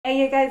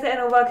Hey you guys,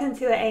 and welcome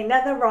to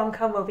another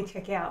rom-com we'll be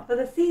checking out for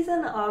the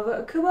season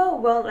of Kubo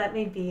Won't Let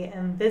Me Be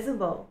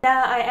Invisible.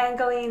 Now I am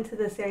going into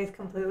the series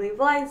completely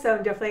blind, so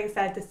I'm definitely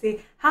excited to see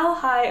how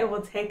high it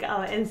will take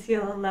our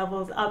insulin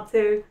levels up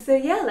to. So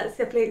yeah, let's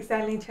definitely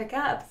excitedly check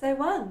out episode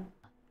 1.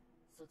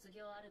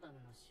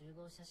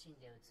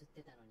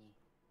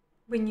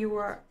 When you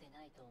were...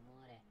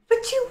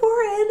 But you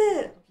were in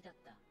it!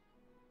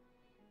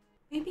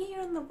 Maybe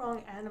you're in the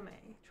wrong anime.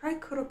 Try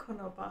Kuroko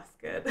no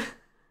Basket.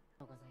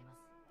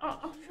 Oh,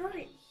 I'm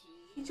sorry.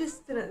 He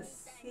just didn't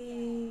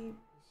see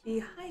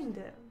behind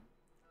him.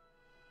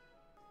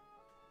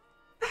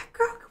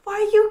 Background? Why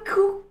are you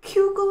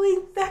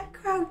googling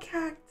background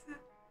character?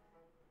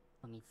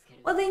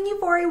 Well, then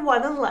you've already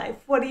won in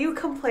life. What are you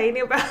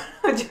complaining about?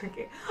 I'm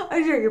joking.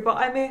 But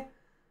I mean,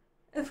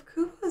 if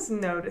Kubo's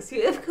noticed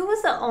you, if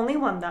Kubo's the only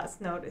one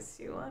that's noticed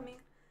you, I mean,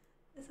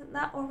 isn't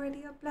that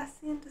already a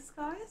blessing in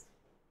disguise?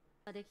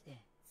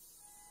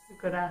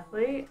 A good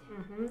athlete,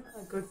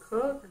 a good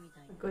cook,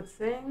 a good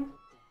sing.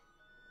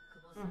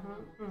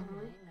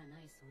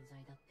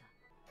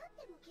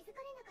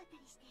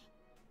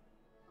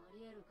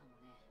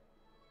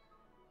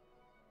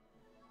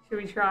 Should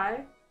we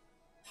try?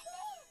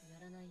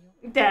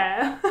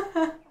 Yeah.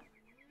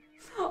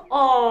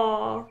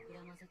 Oh.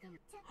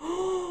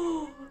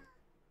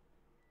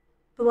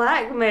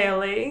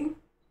 Blackmailing.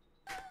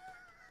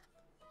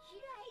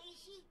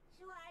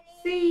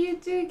 See, you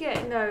do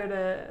get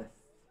noticed.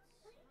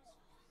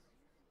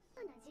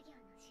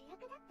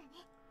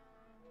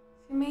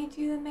 She made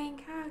you the main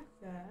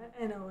character,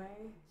 in a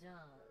way.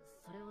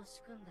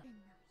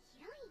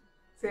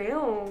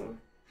 So.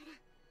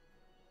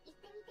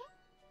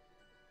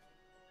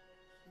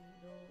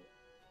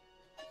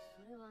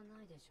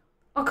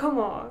 Oh, come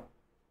on.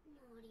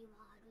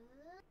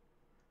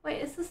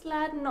 Wait, is this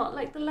lad not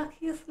like the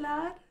luckiest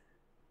lad?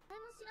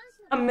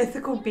 A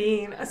mythical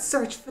being, a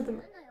search for the...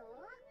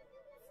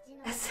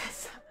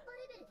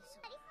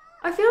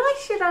 I feel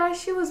like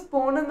she was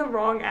born in the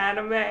wrong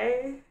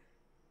anime.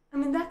 I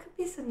mean, that could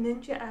be some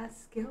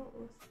ninja-ass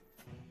skills.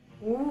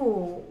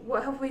 Ooh,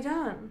 what have we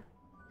done?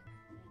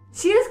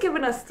 She has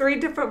given us 3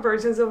 different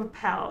versions of a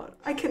pout.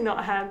 I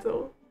cannot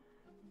handle.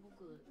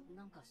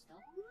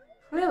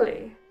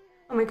 Really?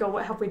 Oh my god,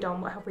 what have we done?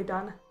 What have we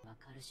done?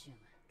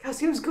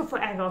 Calcium's good for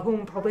anger,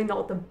 probably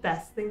not the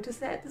best thing to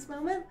say at this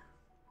moment.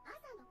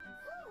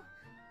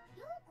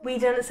 We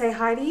didn't say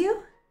hi to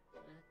you?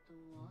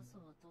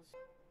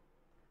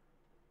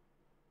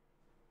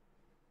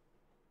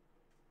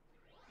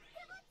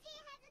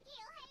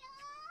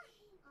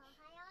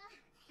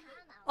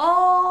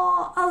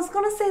 Oh, I was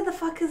gonna say the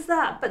fuck is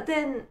that, but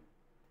then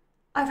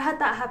I've had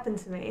that happen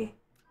to me.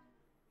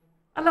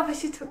 I love how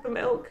she took the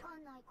milk.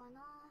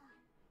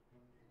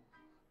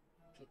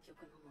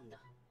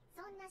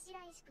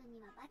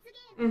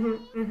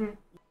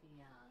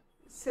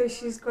 So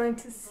she's going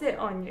to sit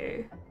on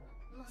you.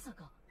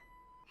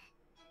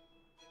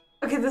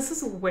 Okay, this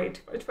is way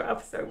too much for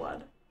episode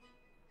 1.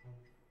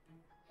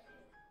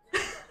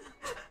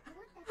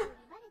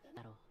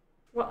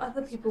 What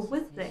other people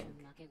would think.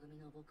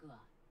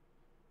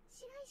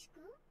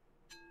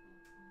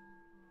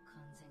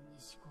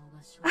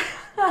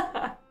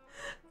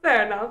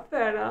 Fair enough,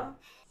 fair enough.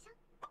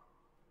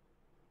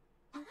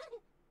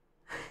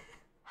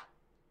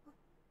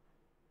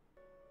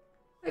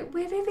 Wait,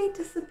 where did he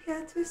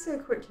disappear to so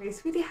quickly?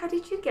 Sweetie, how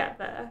did you get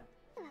there?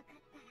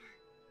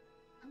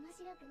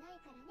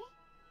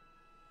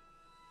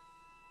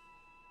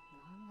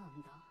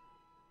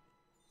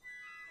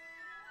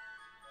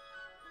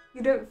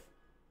 You don't...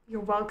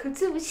 You're welcome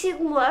to... She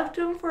left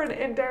him for an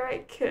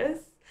indirect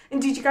kiss.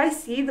 And did you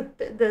guys see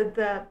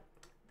the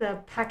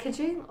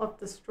packaging of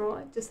the straw?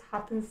 It just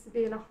happens to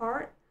be in a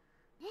heart.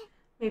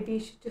 Maybe you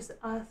should just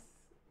ask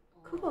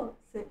Kubo,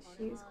 since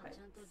she's quite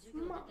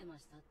smart.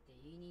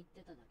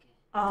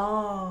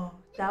 Oh,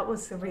 that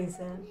was the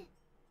reason.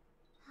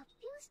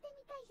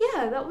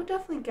 Yeah, that would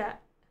definitely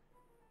get...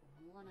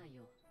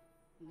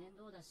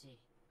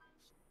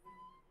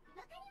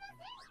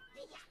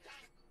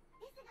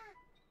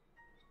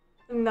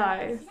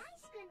 Nice.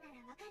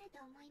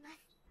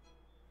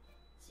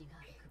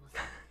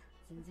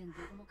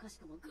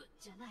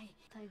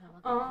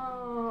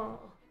 Oh.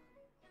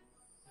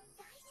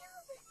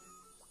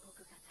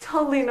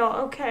 Totally not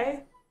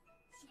okay.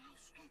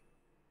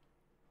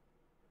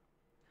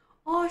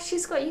 Oh,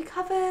 she's got you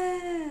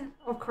covered.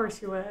 Of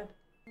course you would.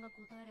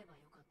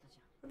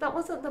 But that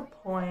wasn't the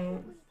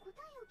point.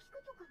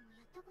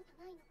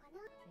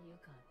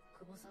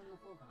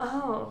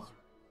 Oh.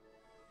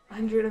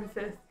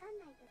 105th.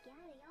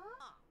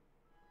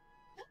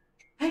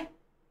 Hey.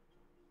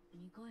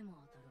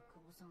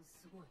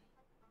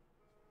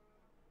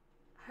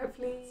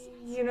 Hopefully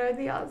you know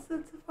the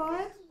answer to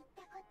 5.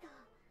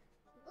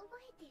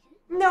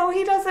 No,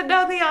 he doesn't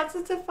know the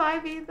answer to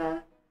 5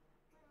 either.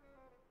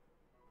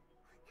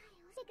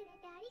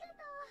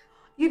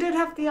 You did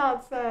have the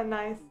answer.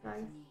 Nice,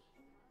 nice.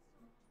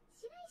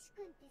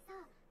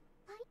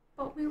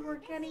 But we were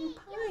getting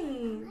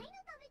pine.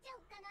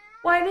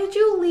 Why did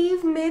you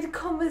leave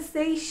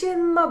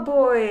mid-conversation, my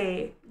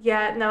boy?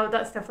 Yeah, no,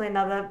 that's definitely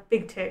another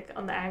big tick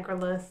on the anger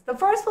list. The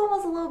first one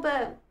was a little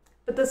bit,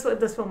 but this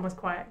one was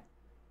quite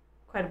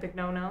a big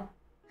no-no.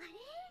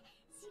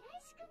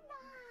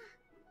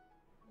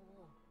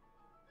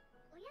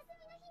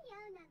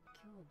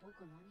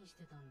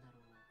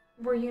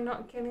 Were you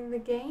not getting the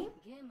game?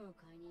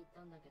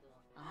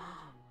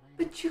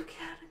 But you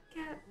can't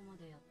get...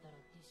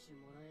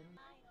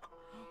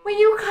 When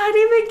you can't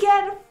even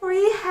get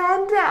free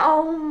hand,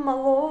 oh my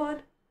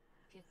lord.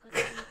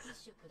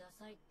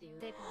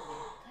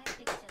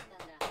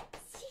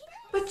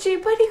 But he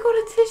got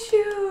a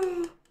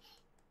tissue.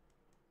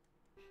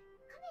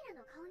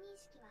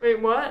 Wait,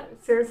 what?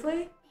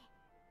 Seriously?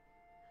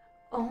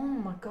 Oh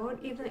my god,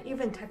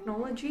 even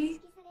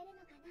technology?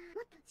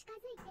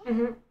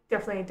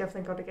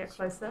 Definitely got to get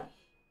closer.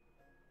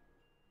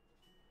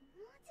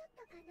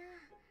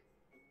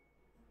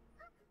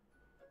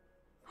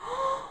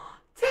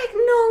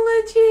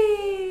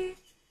 Technology!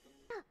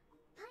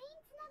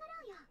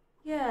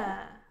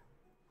 Yeah.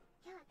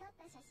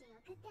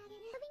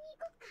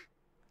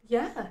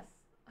 Yes,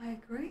 I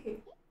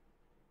agree.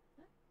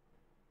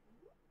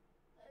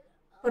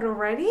 But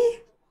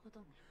already?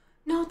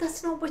 No,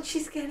 that's not what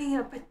she's getting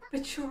at,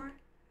 but sure.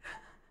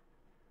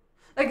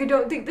 Like, I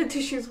don't think the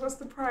tissues was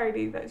the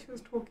priority that she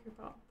was talking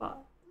about, but...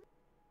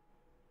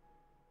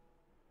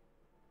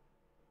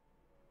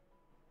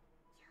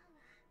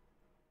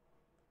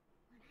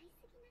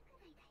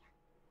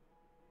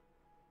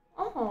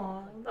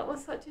 Oh, that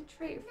was such a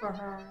treat for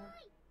her.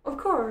 Of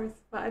course,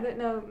 but I didn't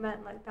know it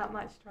meant like that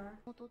much to her.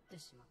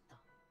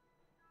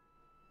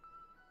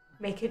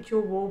 Make it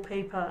your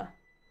wallpaper.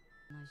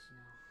 Is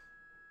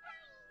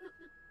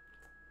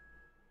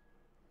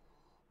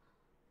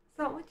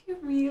that what you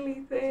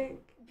really think?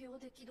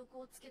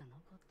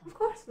 Of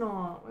course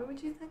not. Why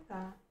would you think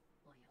that?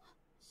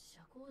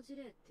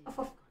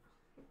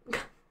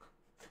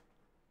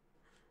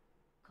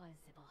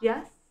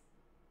 Yes?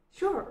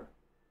 Sure.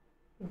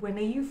 When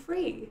are you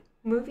free?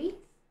 Movies?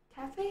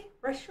 Cafe?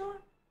 Restaurant?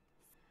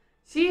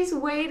 She's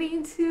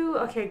waiting to...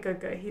 Okay,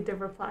 good. He did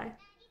reply.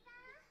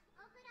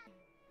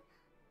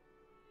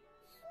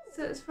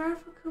 So it's rare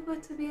for Kubo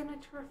to be in a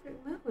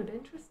terrific mood.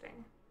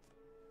 Interesting.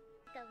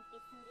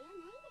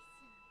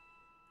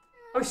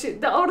 Oh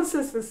shit, the older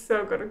sister's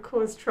so gonna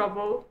cause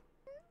trouble.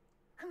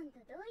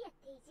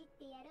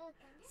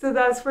 So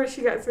that's where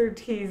she gets her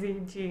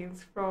teasing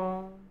genes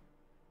from.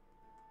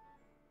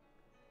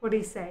 What do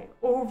you say?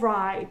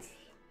 Alright.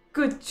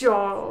 Good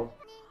job.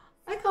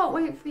 I can't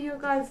wait for you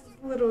guys'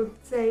 little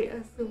date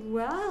as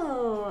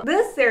well.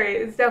 This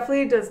series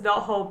definitely does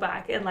not hold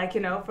back in, like, you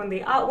know, from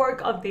the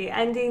artwork of the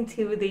ending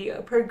to the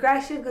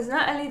progression, because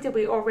not only did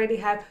we already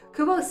have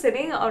Kubo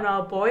sitting on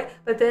our boy,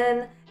 but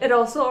then it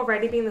also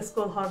already being the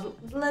school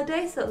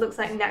holiday, so it looks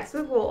like next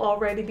week we'll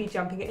already be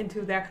jumping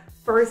into their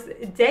first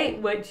date,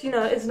 which, you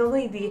know, is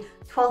normally the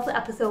 12th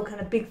episode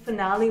kind of big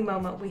finale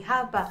moment we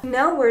have, but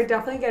no, we're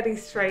definitely getting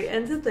straight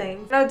into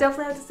things. And I would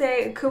definitely have to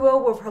say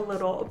Kubo with her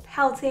little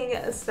pouting,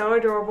 so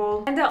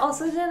adorable, and I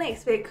also didn't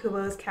expect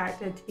Kubo's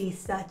character to be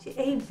such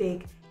a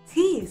big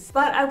tease,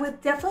 but I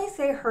would definitely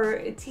say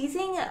her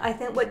teasing, I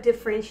think, what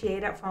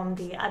differentiate it from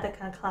the other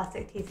kind of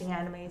classic teasing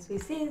animes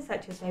we've seen,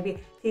 such as maybe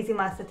Teasing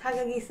Master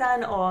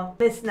Takagi-san or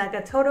Miss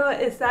Nagatoro,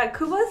 is that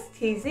Kubo's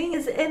teasing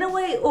is in a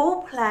way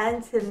all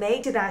planned to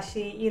make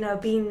Tadashi, you know,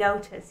 be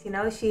noticed. You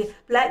know, she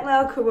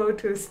blackmailed Kubo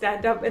to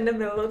stand up in the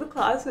middle of the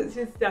class, which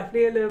is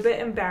definitely a little bit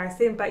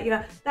embarrassing, but you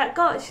know, that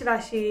got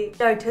Tadashi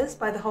noticed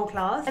by the whole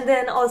class. And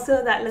then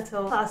also that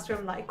little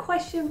classroom like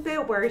question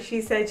bit where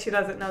she said she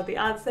doesn't know the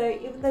answer,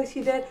 even though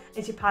she did,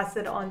 and she passed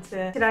it on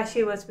to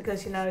Tadashi, was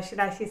because, you know,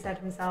 Tadashi said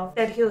himself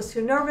that he was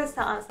too nervous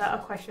to answer a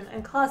question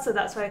in class, so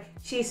that's why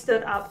she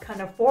stood up kind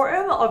of for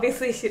him.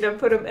 Obviously she didn't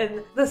put him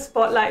in the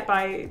spotlight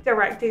by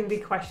directing the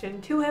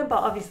question to him, but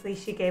obviously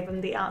she gave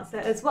him the answer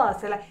as well.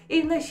 So like,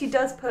 even though she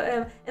does put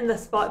him in the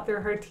spot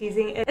through her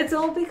teasing, it's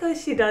all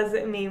because she does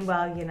mean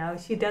well, you know.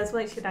 She does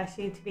want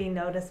Tadashi to be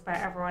noticed by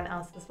everyone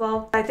else as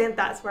well. I think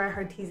that's where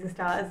her teasing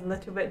style is a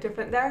little bit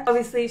different there.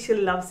 Obviously she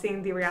loves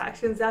seeing the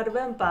reactions out of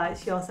him, but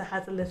she also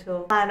has a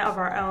little plan of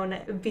our own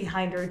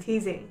behind her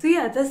teasing. So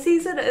yeah, this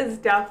season is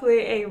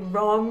definitely a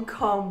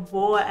rom-com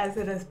war, as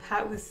it is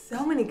packed with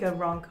so many good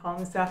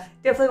rom-coms. So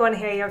definitely want to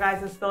hear your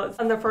guys' thoughts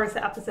on the first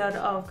episode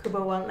of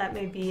Kubo Won't Let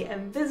Me Be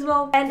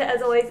Invisible. And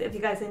as always, if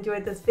you guys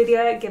enjoyed this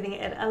video, giving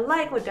it a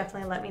like would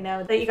definitely let me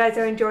know that you guys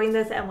are enjoying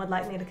this and would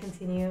like me to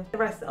continue the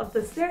rest of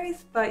the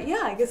series. But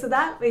yeah, I guess with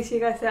that, make sure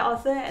you guys stay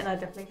awesome, and I'll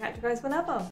definitely catch you guys whenever.